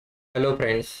Hello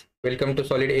friends, welcome to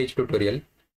Solid Edge tutorial.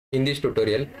 In this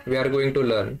tutorial, we are going to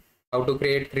learn how to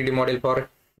create 3D model for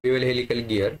bevel helical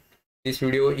gear. This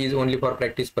video is only for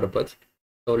practice purpose.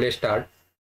 So let's start.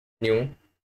 New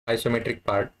isometric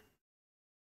part.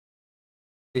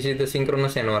 This is the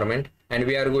synchronous environment and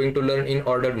we are going to learn in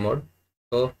ordered mode.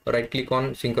 So right click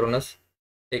on synchronous,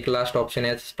 take last option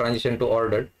as transition to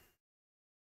ordered.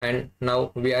 And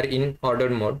now we are in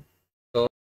ordered mode.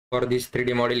 For this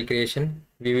 3D model creation,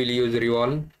 we will use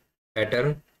revolve,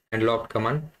 pattern and loft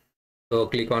command. So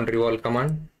click on revolve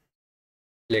command,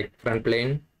 select front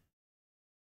plane,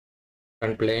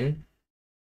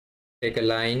 take a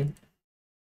line,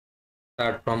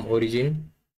 start from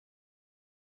origin.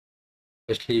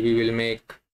 Firstly, we will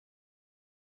make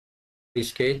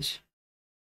this sketch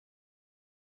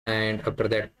and after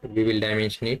that we will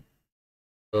dimension it.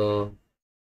 So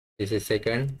this is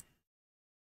second.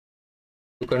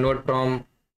 To convert from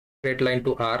straight line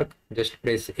to arc, just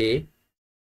press A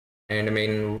and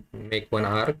make one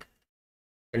arc.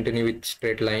 Continue with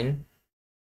straight line.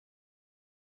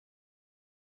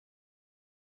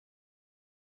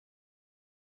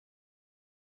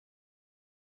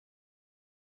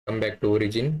 Come back to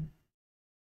origin.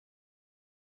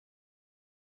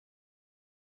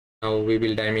 Now we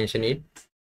will dimension it.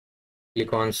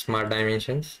 Click on smart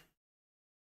dimensions.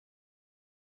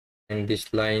 And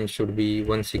this line should be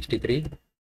 163.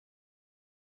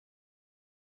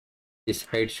 This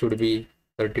height should be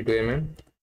 32 mm.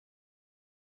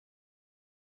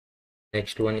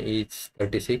 Next one is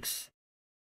 36.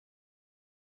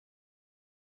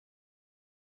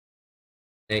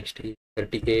 Next is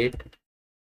 38.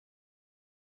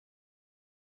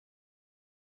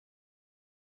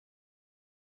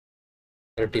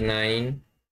 39.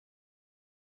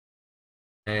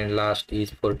 And last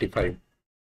is 45.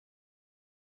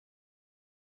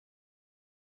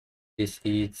 This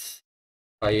is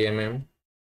 5 mm.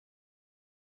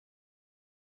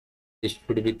 This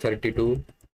should be 32.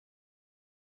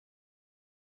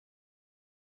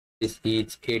 This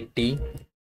is 80.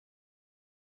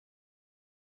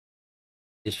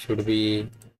 This should be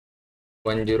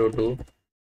 102.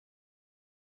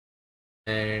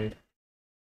 And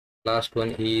last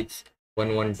one is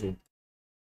 112.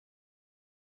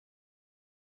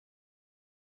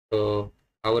 So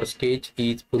our sketch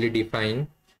is fully defined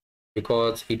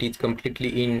because it is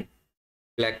completely in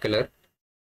black color.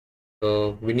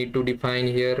 So we need to define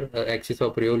here axis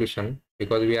of revolution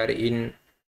because we are in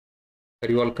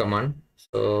revolve command.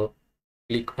 So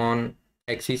click on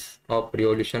axis of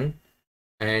revolution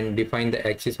and define the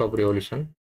axis of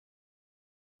revolution.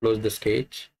 Close the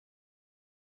sketch.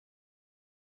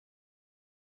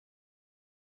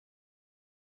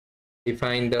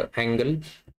 Define the angle,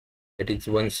 that is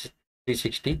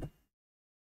 360.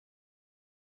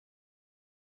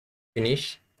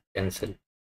 Finish, cancel.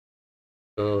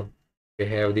 So we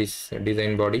have this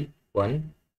design body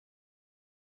 1.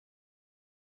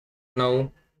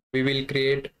 Now we will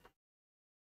create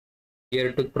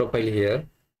gear tooth profile here.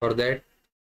 For that,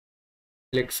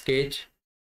 select sketch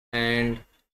and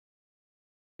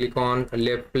click on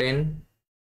left plane.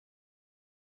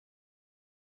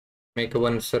 Make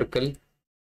one circle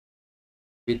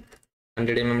with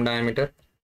 100 mm diameter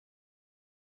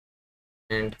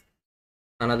and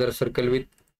another circle with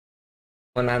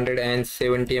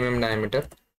 170 mm diameter.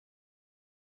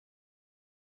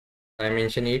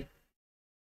 Dimension it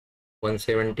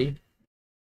 170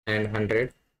 and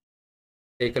 100.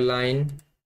 Take a line,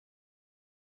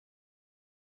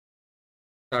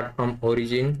 start from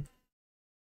origin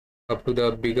up to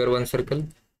the bigger one circle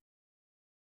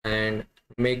and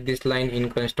make this line in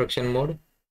construction mode.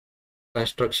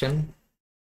 Construction.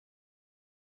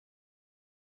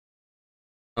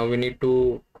 Now we need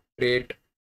to create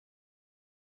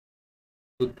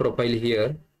tooth profile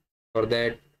here. For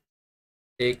that,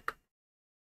 take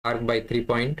arc by 3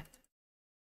 point.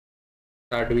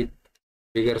 Start with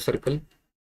bigger circle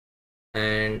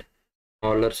and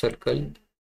smaller circle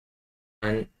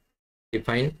and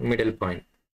define middle point.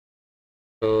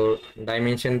 So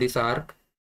dimension this arc.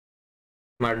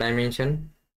 Smart dimension.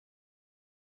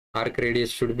 Arc radius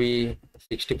should be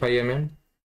 65 mm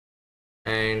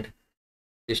and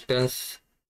distance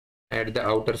at the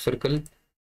outer circle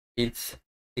is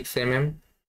 6 mm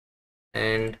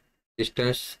and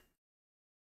distance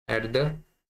at the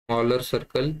smaller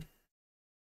circle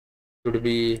should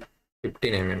be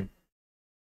 15 mm.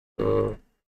 So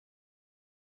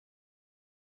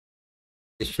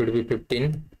this should be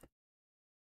 15.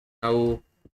 Now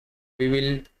we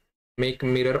will make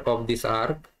mirror of this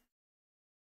arc.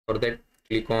 For that,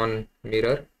 click on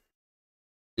mirror,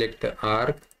 select the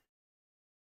arc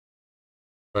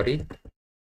sorry,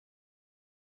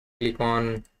 click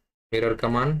on mirror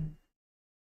command,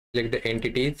 select the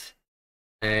entities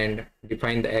and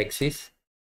define the axis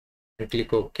and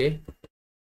click OK.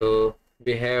 So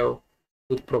we have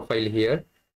tooth profile here,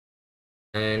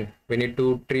 and we need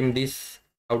to trim this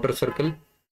outer circle.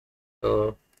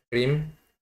 So trim,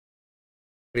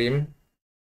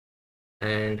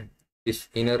 and this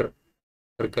inner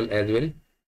circle as well.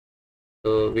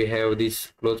 So we have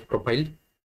this close profile.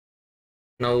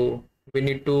 Now we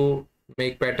need to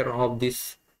make pattern of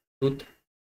this tooth,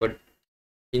 but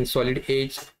in Solid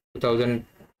Edge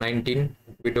 2019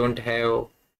 we don't have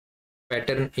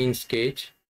pattern in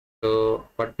Sketch. So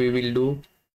what we will do,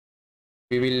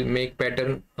 we will make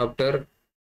pattern after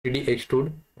 3D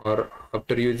extrude or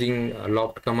after using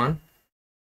loft command.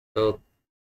 So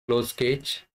close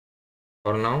Sketch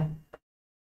for now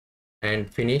and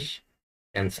finish,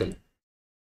 cancel.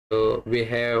 So we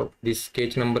have this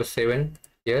sketch number 7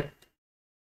 here.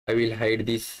 I will hide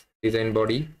this design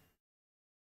body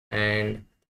and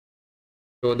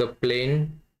show the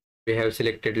plane. We have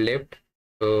selected left,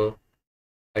 so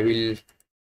I will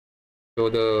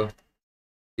show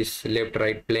this left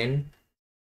right plane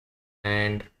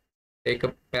and take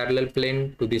a parallel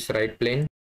plane to this right plane.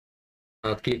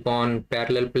 Click on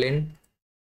parallel plane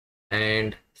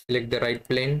and select the right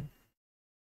plane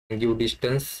and give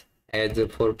distance as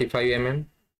 45 mm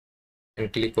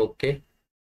and click OK.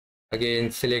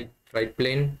 Again select right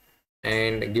plane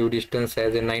and give distance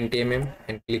as a 90 mm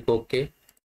and click OK.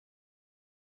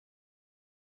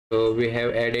 So we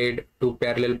have added 2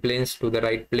 parallel planes to the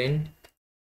right plane,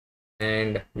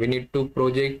 and we need to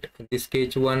project the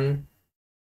sketch 1,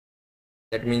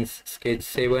 that means sketch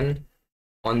 7,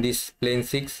 on this plane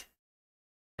 6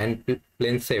 and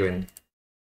plane 7.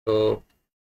 So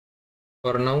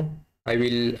for now I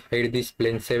will hide this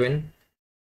plane 7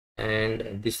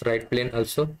 and this right plane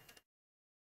also,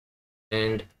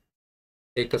 and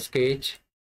take a sketch,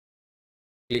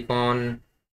 click on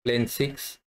plane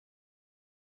 6.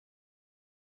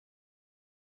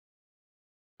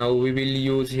 Now we will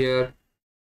use here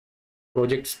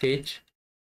project sketch,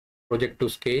 project to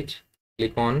sketch.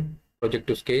 Click on project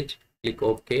to sketch, click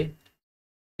OK.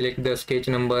 Select the sketch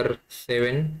number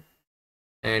 7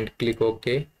 and click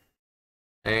OK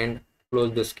and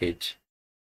close the sketch.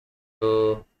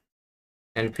 So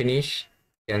and finish,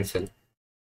 cancel.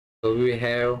 So we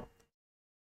have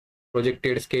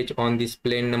projected sketch on this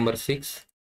plane number 6,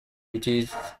 which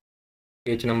is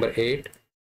sketch number 8.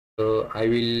 So I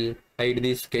will hide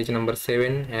this sketch number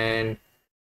 7 and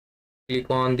click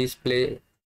on this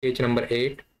sketch number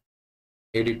 8,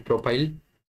 edit profile.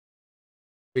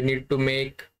 We need to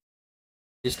make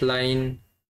this line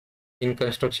in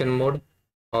construction mode,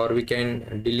 or we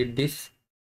can delete this.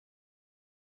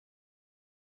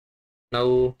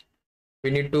 Now we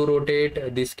need to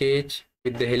rotate this sketch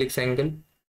with the helix angle.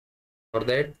 For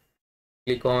that,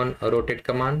 click on a rotate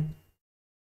command,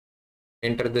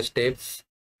 enter the steps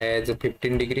as a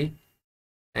 15 degree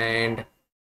and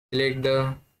select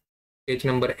the sketch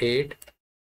number 8,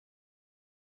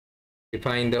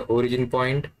 define the origin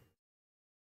point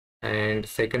and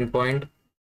second point,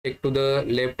 take to the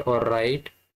left or right.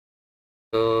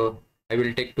 So I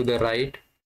will take to the right.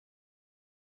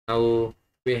 Now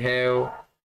we have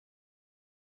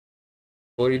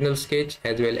original sketch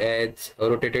as well as a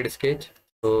rotated sketch,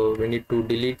 so we need to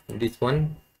delete this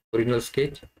one, original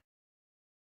sketch.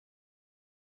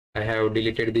 I have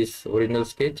deleted this original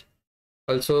sketch.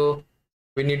 Also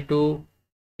we need to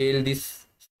scale this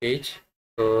sketch,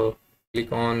 so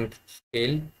click on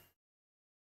scale,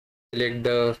 select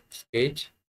the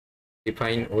sketch,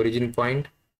 define origin point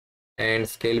and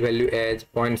scale value as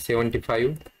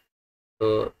 0.75,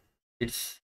 so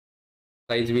its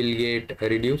size will get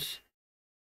reduced.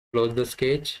 Close the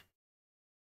sketch,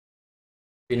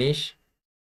 finish,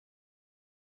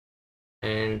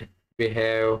 and we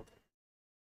have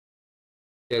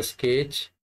a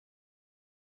sketch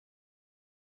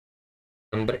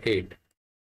number 8.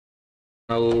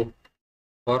 Now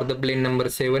for the plane number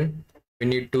 7 we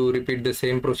need to repeat the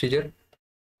same procedure.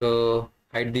 So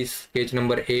hide this sketch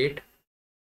number 8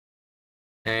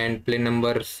 and plane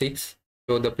number 6,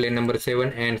 show the plane number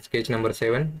 7 and sketch number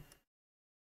 7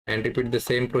 and repeat the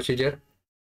same procedure.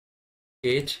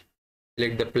 Sketch,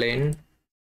 select the plane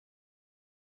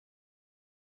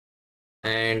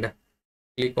and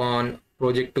click on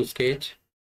project to sketch,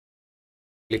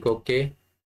 click OK,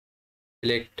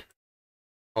 select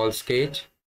all sketch,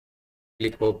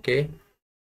 click OK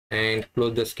and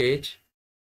close the sketch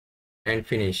and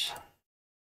finish,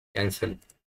 cancel.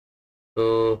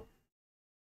 So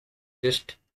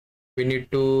just we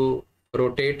need to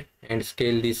rotate and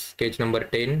scale this sketch number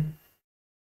 10.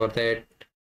 For that,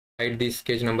 hide this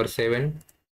sketch number 7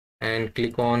 and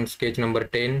click on sketch number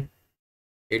 10,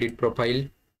 edit profile,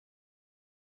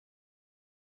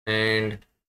 and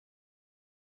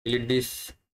delete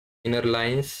this inner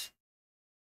lines.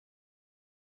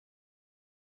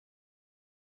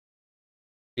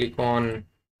 Click on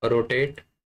rotate,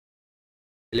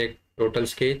 select total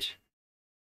sketch,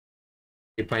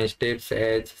 define steps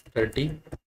as 30,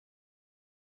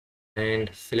 and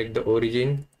select the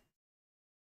origin,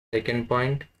 second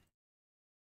point,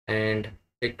 and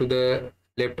take to the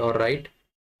left or right.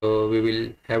 So we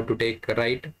will have to take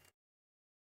right,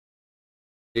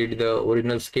 read the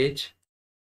original sketch,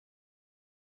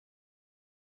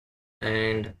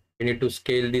 and we need to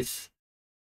scale this.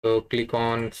 So click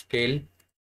on scale,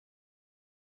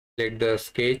 select the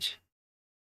sketch,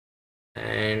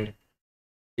 and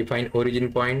define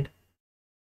origin point,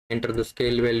 enter the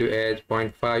scale value as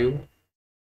 0.5,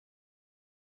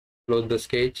 close the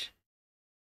sketch,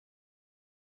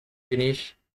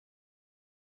 finish,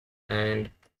 and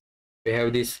we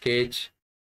have this sketch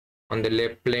on the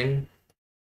left plane.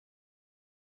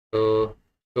 So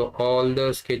all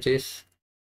the sketches,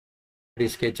 3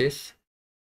 sketches,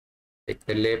 take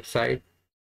the left side.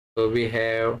 So we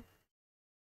have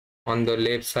on the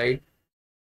left side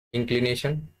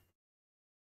inclination.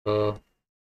 So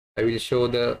I will show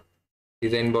the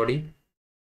design body.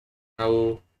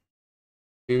 Now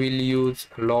we will use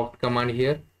loft command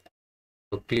here.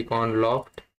 So click on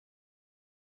loft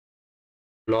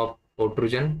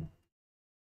protrusion,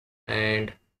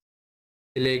 and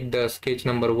select the sketch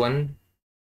number 1,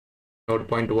 node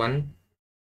point 1,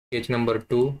 sketch number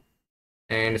 2,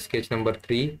 and sketch number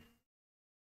 3,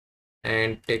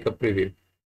 and take a preview.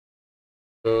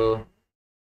 So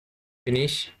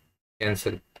finish,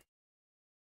 cancel.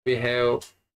 We have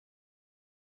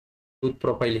tooth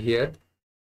profile here.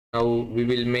 Now we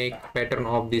will make pattern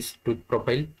of this tooth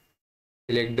profile.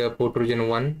 Select the protrusion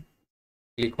 1,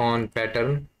 click on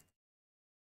pattern,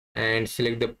 and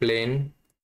select the plane,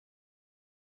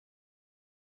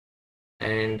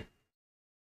 and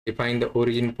define the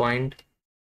origin point.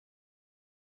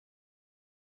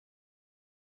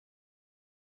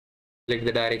 Select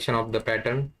the direction of the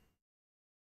pattern.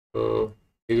 So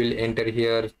we will enter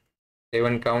here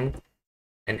 7 count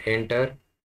and enter,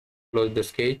 close the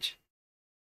sketch,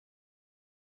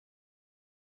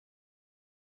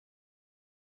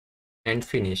 and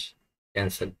finish,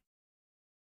 cancel.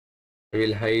 I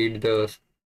will hide the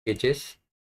sketches.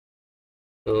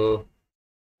 So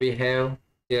we have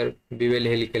here bevel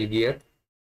helical gear.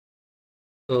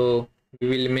 So we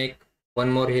will make one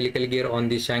more helical gear on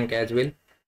the shank as well.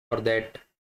 For that,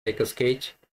 take a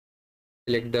sketch,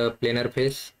 select the planar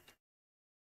face,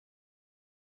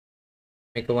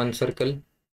 make a one circle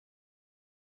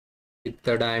with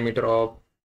the diameter of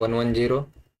 110,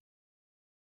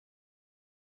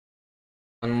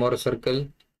 one more circle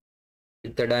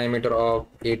with the diameter of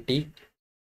 80.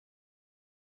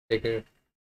 Take a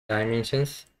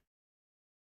dimensions,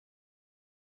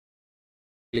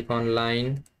 click on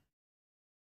line,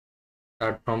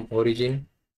 start from origin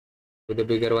to the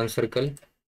bigger one circle,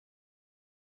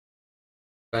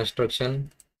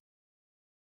 construction,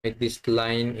 make this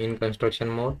line in construction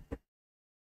mode.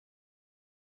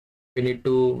 We need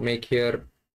to make here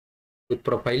tooth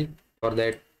profile. For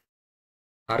that,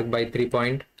 arc by 3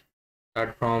 point,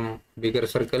 start from bigger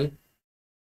circle,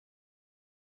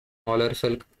 smaller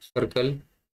circle,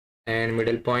 and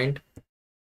middle point.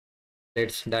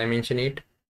 Let's dimension it.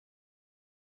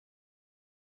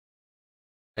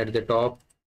 At the top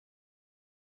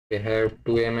we have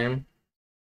 2 mm,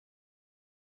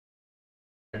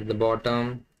 at the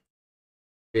bottom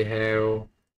we have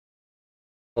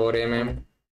 4 mm.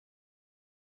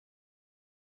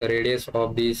 The radius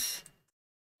of this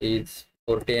is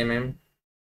 40 mm.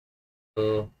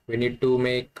 So we need to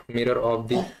make mirror of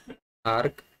the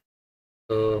arc.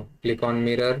 So click on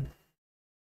mirror,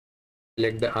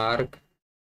 select the arc,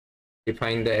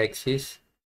 define the axis,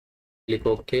 click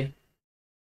OK,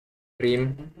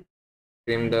 trim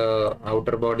the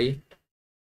outer body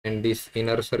and this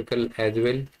inner circle as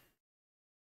well,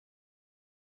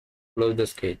 close the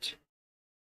sketch,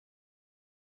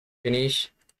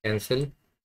 finish, cancel.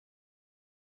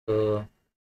 So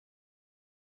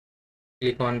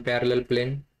click on parallel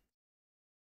plane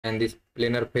and this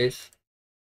planar face,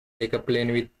 take a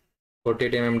plane with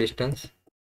 48 mm distance,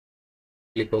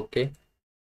 click OK.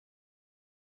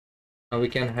 Now we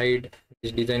can hide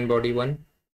this design body one.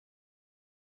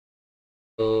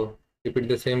 So repeat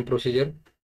the same procedure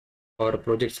for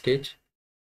project sketch.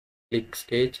 Click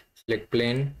sketch, select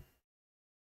plane,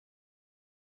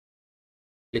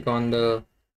 Click on the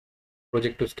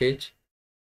project to sketch.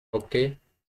 OK.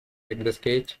 Hit the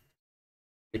sketch.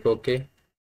 Click OK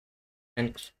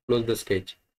and close the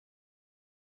sketch.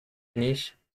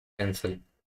 Finish. Cancel.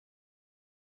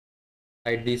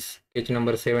 Hide this sketch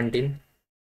number 17.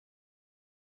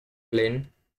 Plane.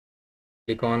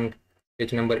 Click on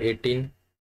sketch number 18.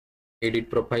 Edit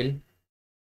profile.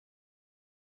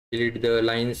 Delete the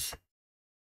lines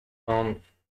from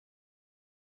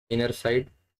inner side.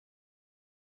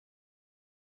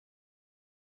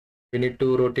 We need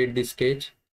to rotate the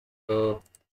sketch. So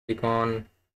click on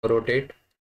rotate.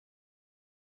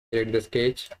 Select the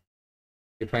sketch.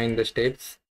 Define the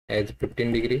steps as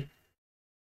 15 degree.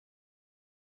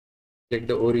 Select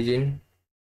the origin.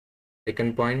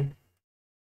 Second point.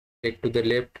 Take to the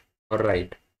left or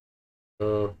right.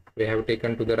 So we have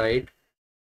taken to the right.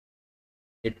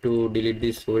 Need to delete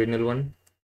this original one.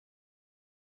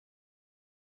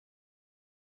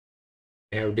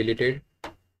 I have deleted.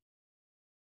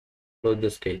 Close the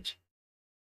sketch.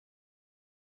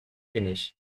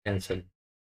 Finish. Cancel.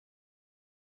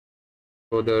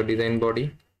 For the design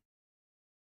body.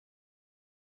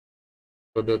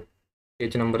 For the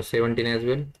sketch number 17 as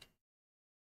well.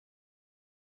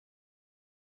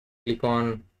 Click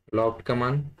on loft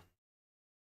command.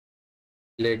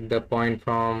 Select the point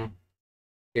from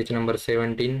sketch number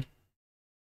 17,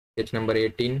 sketch number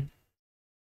 18.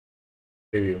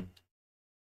 Preview.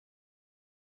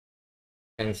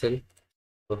 Cancel.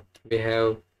 So we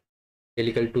have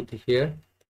helical tooth here.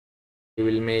 We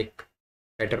will make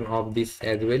pattern of this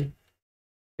as well.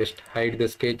 Just hide the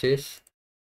sketches.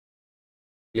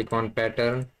 Click on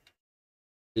pattern.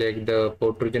 Select the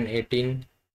protrusion 18.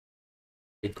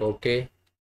 Click OK.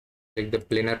 Select the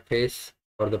planar face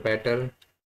for the pattern.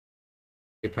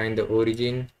 Define the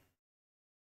origin.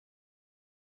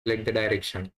 Select the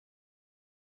direction.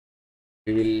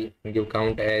 We will give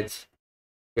count as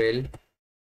 12.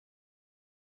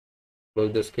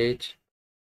 Close the sketch.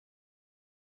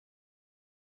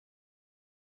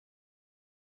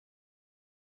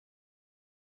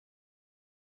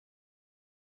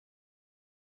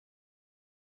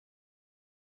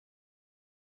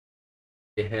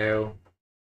 We have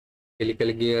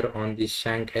helical gear on this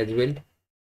shank as well.